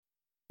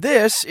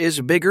This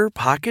is Bigger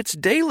Pockets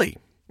Daily,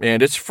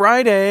 and it's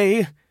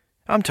Friday.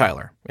 I'm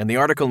Tyler, and the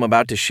article I'm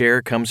about to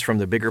share comes from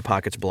the Bigger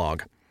Pockets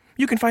blog.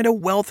 You can find a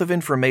wealth of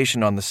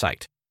information on the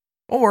site,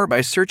 or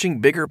by searching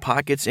Bigger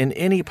Pockets in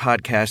any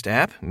podcast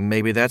app.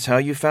 Maybe that's how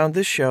you found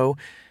this show.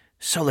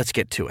 So let's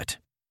get to it.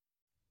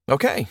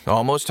 Okay,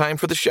 almost time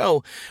for the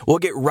show. We'll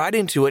get right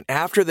into it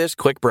after this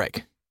quick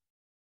break.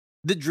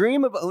 The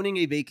dream of owning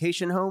a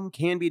vacation home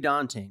can be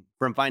daunting.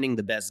 From finding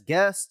the best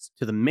guests,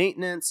 to the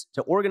maintenance,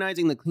 to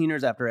organizing the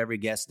cleaners after every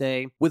guest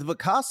day. With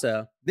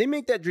Vacasa, they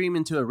make that dream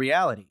into a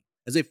reality.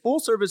 As a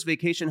full-service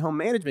vacation home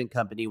management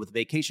company with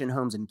vacation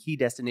homes in key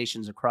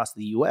destinations across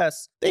the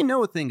U.S., they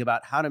know a thing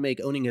about how to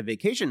make owning a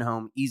vacation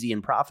home easy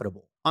and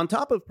profitable. On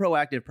top of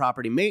proactive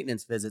property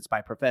maintenance visits by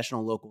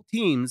professional local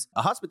teams,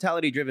 a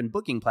hospitality-driven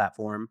booking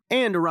platform,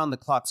 and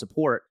around-the-clock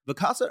support,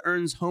 Vacasa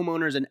earns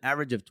homeowners an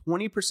average of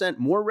 20%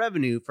 more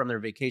revenue from their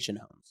vacation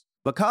homes.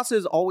 Vacasa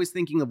is always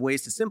thinking of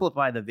ways to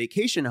simplify the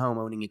vacation home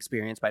owning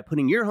experience by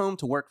putting your home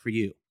to work for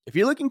you. If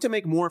you're looking to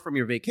make more from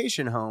your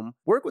vacation home,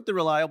 work with the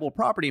reliable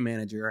property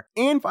manager,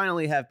 and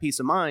finally have peace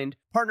of mind,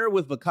 partner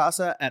with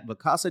Vacasa at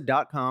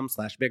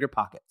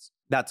vacasa.com/biggerpockets.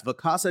 That's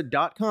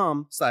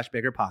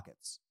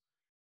vacasa.com/biggerpockets.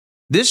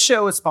 This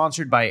show is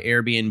sponsored by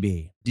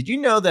Airbnb. Did you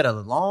know that a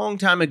long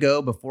time ago,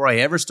 before I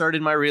ever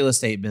started my real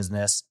estate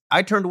business,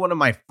 I turned one of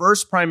my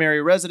first primary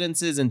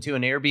residences into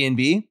an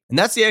Airbnb? And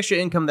that's the extra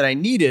income that I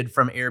needed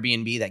from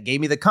Airbnb that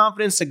gave me the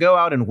confidence to go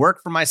out and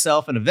work for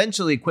myself and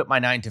eventually quit my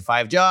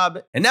 9-to-5 job.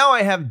 And now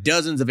I have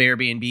dozens of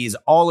Airbnbs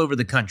all over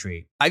the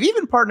country. I've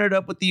even partnered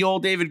up with the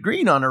old David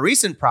Green on a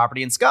recent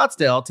property in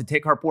Scottsdale to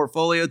take our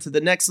portfolio to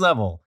the next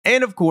level.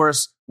 And of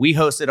course, we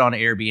host it on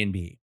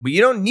Airbnb. But you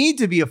don't need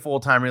to be a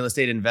full-time real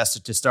estate investor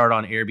to start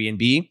on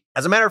Airbnb.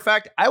 As a matter of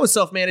fact, I was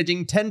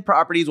self-managing 10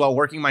 properties while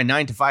working my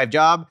 9-to-5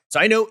 job, so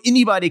I know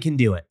anybody can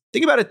do it.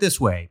 Think about it this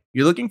way.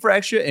 You're looking for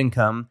extra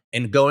income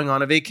and going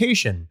on a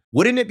vacation.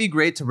 Wouldn't it be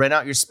great to rent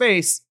out your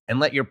space and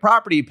let your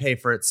property pay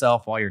for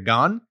itself while you're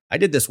gone? I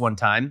did this one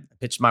time. I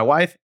pitched my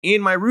wife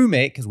and my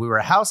roommate, because we were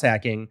house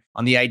hacking,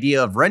 on the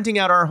idea of renting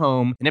out our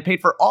home, and it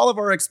paid for all of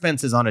our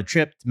expenses on a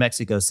trip to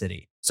Mexico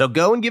City. So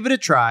go and give it a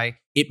try.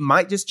 It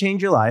might just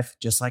change your life,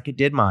 just like it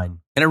did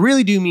mine. And I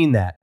really do mean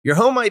that. Your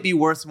home might be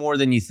worth more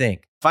than you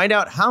think. Find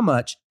out how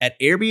much at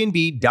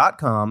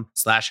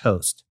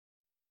airbnb.com/host.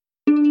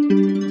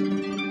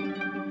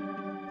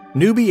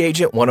 Newbie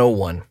Agent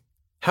 101,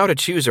 How to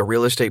Choose a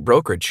Real Estate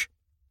Brokerage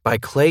by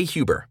Clay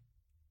Huber.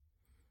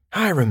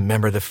 I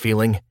remember the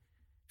feeling,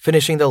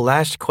 finishing the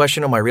last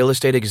question on my real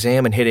estate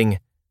exam and hitting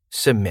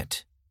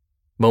submit.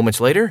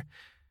 Moments later,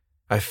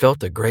 I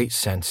felt a great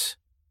sense.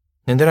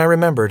 And then I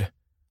remembered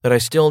that I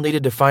still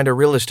needed to find a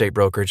real estate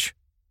brokerage.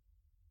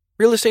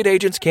 Real estate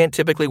agents can't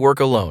typically work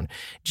alone.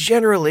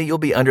 Generally, you'll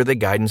be under the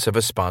guidance of a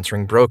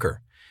sponsoring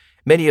broker.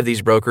 Many of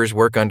these brokers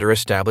work under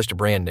established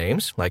brand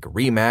names like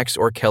RE/MAX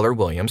or Keller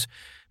Williams,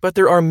 but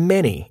there are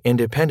many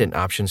independent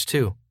options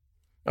too.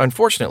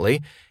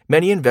 Unfortunately,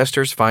 many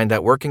investors find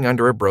that working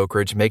under a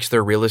brokerage makes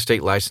their real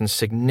estate license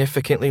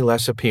significantly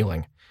less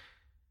appealing.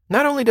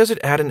 Not only does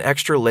it add an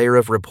extra layer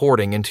of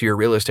reporting into your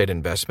real estate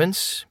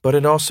investments, but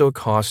it also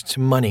costs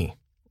money,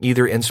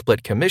 either in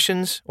split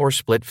commissions or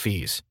split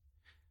fees.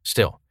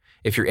 Still,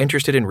 if you're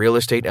interested in real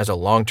estate as a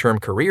long-term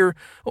career,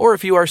 or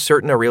if you are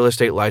certain a real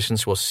estate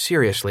license will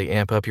seriously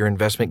amp up your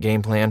investment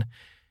game plan,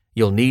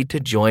 you'll need to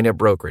join a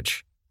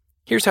brokerage.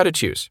 Here's how to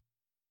choose.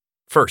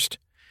 First,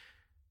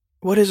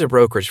 what is a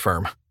brokerage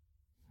firm?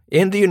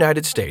 In the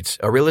United States,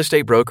 a real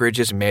estate brokerage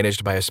is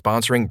managed by a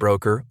sponsoring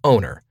broker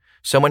owner,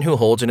 someone who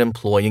holds an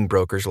employing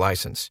broker's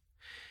license.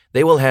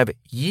 They will have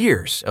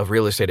years of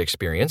real estate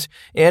experience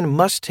and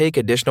must take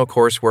additional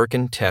coursework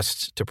and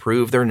tests to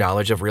prove their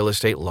knowledge of real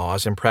estate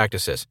laws and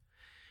practices.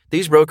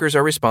 These brokers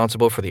are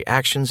responsible for the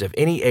actions of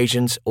any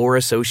agents or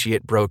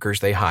associate brokers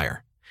they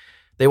hire.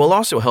 They will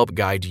also help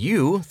guide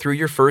you through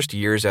your first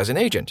years as an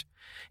agent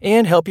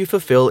and help you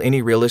fulfill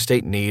any real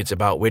estate needs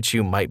about which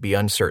you might be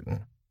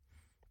uncertain.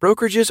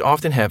 Brokerages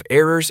often have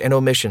errors and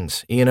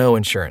omissions, E&O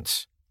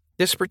insurance.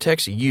 This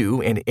protects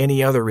you and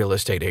any other real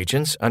estate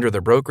agents under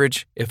the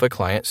brokerage if a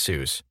client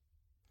sues.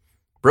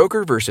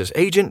 Broker versus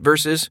agent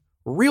versus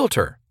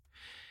realtor.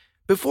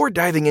 Before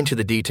diving into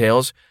the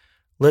details,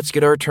 let's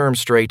get our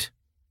terms straight.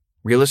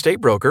 Real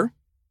estate broker.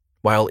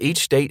 While each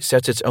state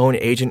sets its own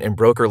agent and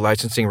broker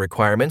licensing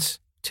requirements,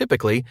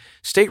 typically,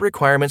 state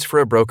requirements for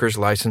a broker's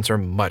license are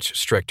much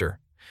stricter.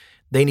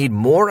 They need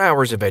more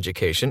hours of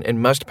education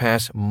and must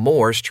pass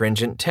more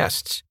stringent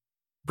tests.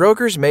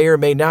 Brokers may or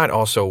may not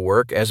also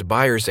work as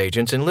buyer's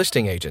agents and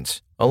listing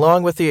agents,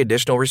 along with the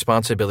additional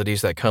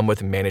responsibilities that come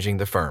with managing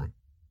the firm.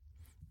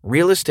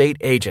 Real estate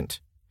agent.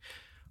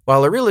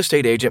 While a real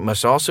estate agent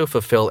must also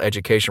fulfill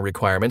education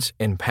requirements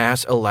and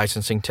pass a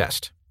licensing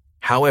test.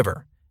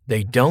 However,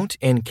 they don't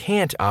and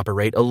can't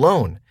operate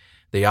alone.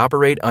 They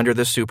operate under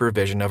the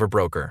supervision of a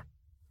broker.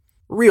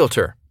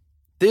 Realtor.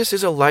 This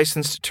is a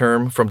licensed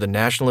term from the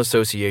National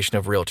Association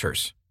of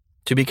Realtors.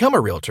 To become a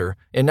realtor,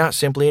 and not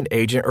simply an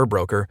agent or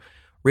broker,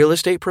 real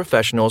estate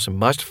professionals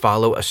must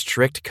follow a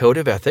strict code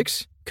of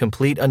ethics,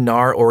 complete a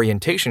NAR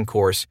orientation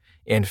course,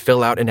 and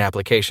fill out an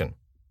application.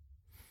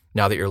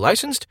 Now that you're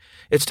licensed,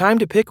 it's time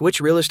to pick which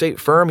real estate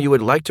firm you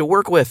would like to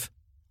work with.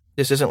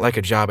 This isn't like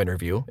a job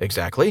interview,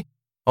 exactly,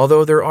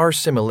 although there are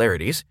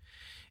similarities.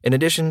 In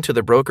addition to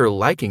the broker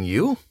liking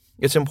you,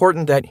 it's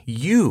important that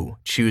you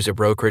choose a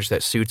brokerage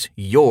that suits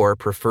your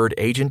preferred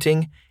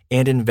agenting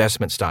and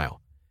investment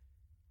style.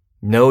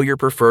 Know your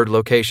preferred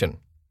location.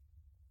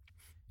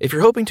 If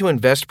you're hoping to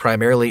invest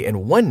primarily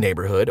in one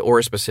neighborhood or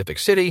a specific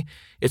city,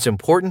 it's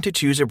important to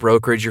choose a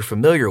brokerage you're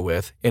familiar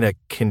with in a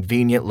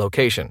convenient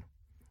location.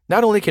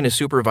 Not only can a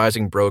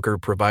supervising broker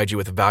provide you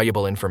with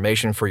valuable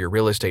information for your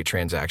real estate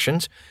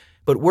transactions,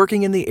 but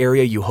working in the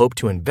area you hope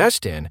to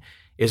invest in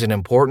is an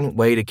important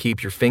way to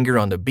keep your finger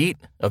on the beat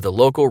of the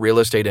local real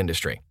estate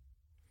industry.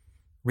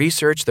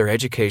 Research their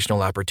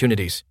educational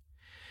opportunities.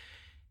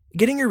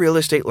 Getting your real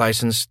estate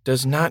license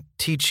does not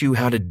teach you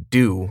how to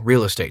do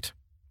real estate.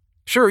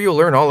 Sure, you'll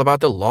learn all about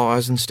the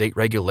laws and state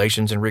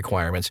regulations and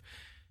requirements,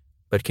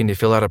 but can you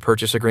fill out a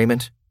purchase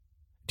agreement?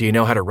 Do you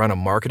know how to run a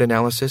market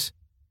analysis?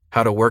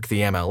 How to work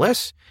the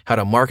MLS? How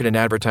to market and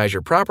advertise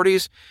your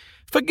properties?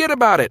 Forget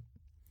about it.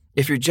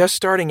 If you're just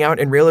starting out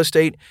in real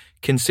estate,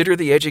 consider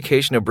the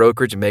education a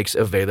brokerage makes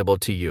available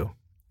to you.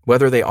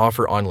 Whether they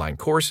offer online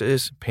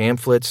courses,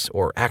 pamphlets,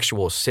 or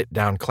actual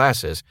sit-down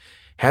classes,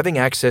 having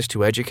access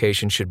to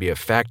education should be a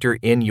factor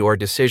in your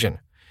decision.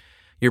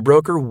 Your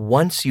broker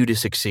wants you to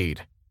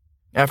succeed.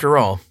 After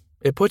all,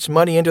 it puts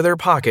money into their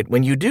pocket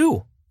when you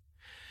do.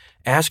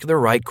 Ask the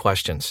right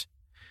questions.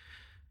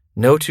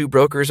 No two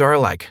brokers are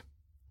alike.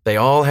 They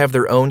all have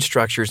their own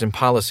structures and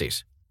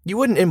policies. You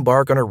wouldn't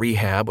embark on a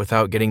rehab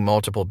without getting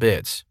multiple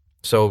bids,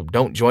 so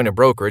don't join a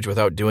brokerage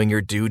without doing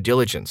your due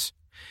diligence.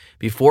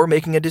 Before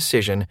making a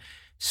decision,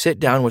 sit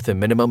down with a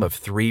minimum of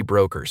 3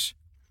 brokers.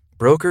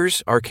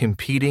 Brokers are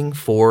competing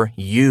for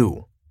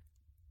you.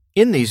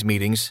 In these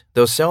meetings,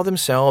 they'll sell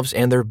themselves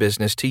and their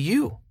business to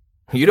you.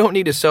 You don't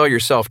need to sell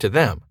yourself to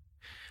them.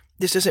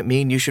 This doesn't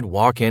mean you should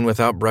walk in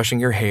without brushing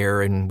your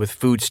hair and with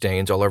food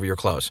stains all over your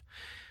clothes.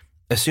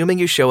 Assuming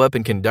you show up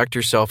and conduct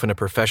yourself in a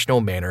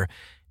professional manner,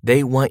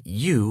 they want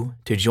you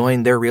to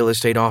join their real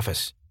estate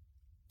office.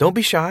 Don't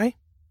be shy.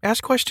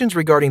 Ask questions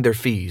regarding their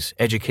fees,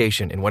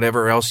 education, and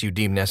whatever else you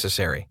deem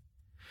necessary.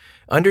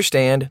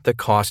 Understand the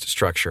cost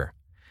structure.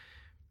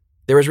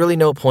 There is really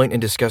no point in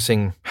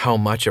discussing how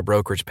much a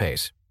brokerage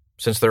pays,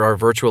 since there are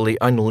virtually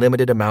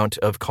unlimited amount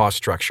of cost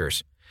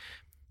structures.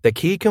 The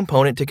key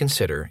component to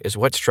consider is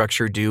what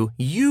structure do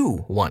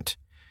you want?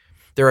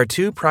 There are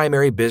 2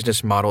 primary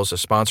business models a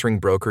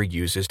sponsoring broker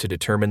uses to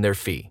determine their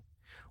fee.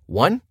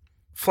 1,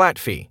 flat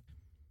fee.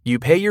 You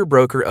pay your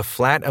broker a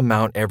flat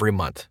amount every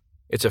month.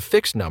 It's a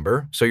fixed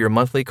number, so your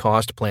monthly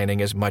cost planning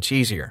is much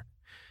easier.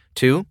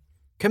 2,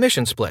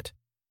 commission split.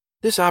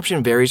 This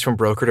option varies from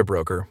broker to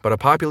broker, but a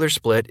popular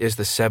split is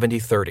the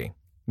 70-30,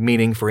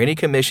 meaning for any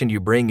commission you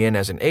bring in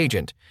as an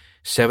agent,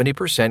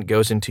 70%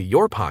 goes into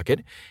your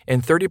pocket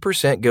and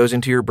 30% goes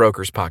into your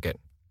broker's pocket.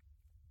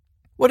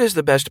 What is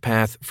the best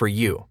path for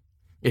you?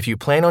 If you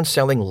plan on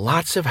selling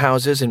lots of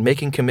houses and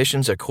making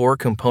commissions a core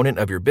component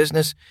of your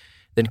business,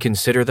 then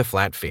consider the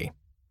flat fee.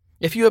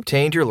 If you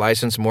obtained your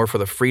license more for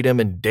the freedom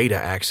and data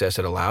access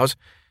it allows,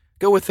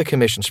 go with the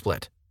commission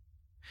split.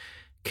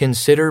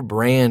 Consider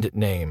brand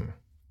name.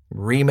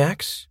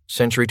 RE/MAX,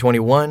 Century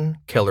 21,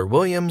 Keller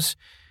Williams.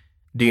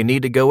 Do you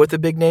need to go with the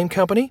big name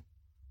company?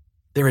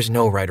 There is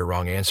no right or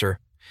wrong answer.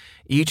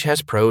 Each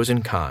has pros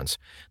and cons.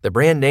 The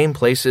brand name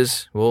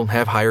places will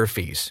have higher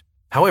fees.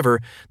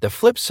 However, the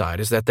flip side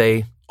is that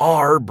they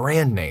are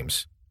brand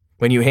names.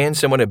 When you hand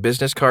someone a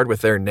business card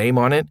with their name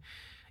on it,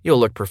 you'll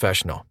look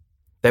professional.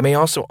 They may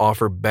also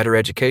offer better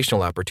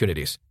educational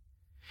opportunities.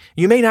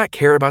 You may not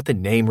care about the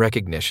name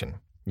recognition.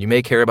 You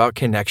may care about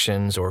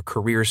connections or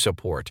career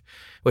support,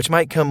 which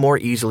might come more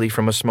easily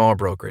from a small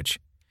brokerage.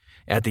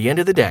 At the end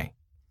of the day,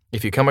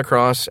 if you come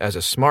across as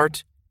a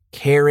smart,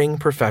 caring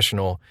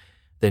professional,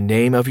 the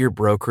name of your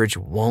brokerage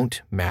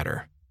won't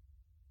matter.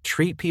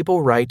 Treat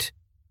people right,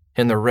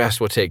 and the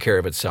rest will take care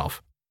of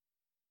itself.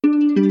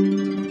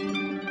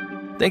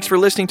 Thanks for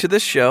listening to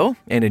this show,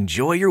 and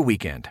enjoy your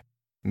weekend.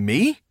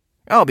 Me?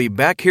 I'll be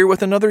back here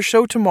with another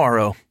show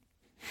tomorrow.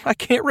 I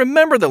can't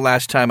remember the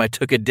last time I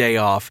took a day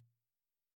off.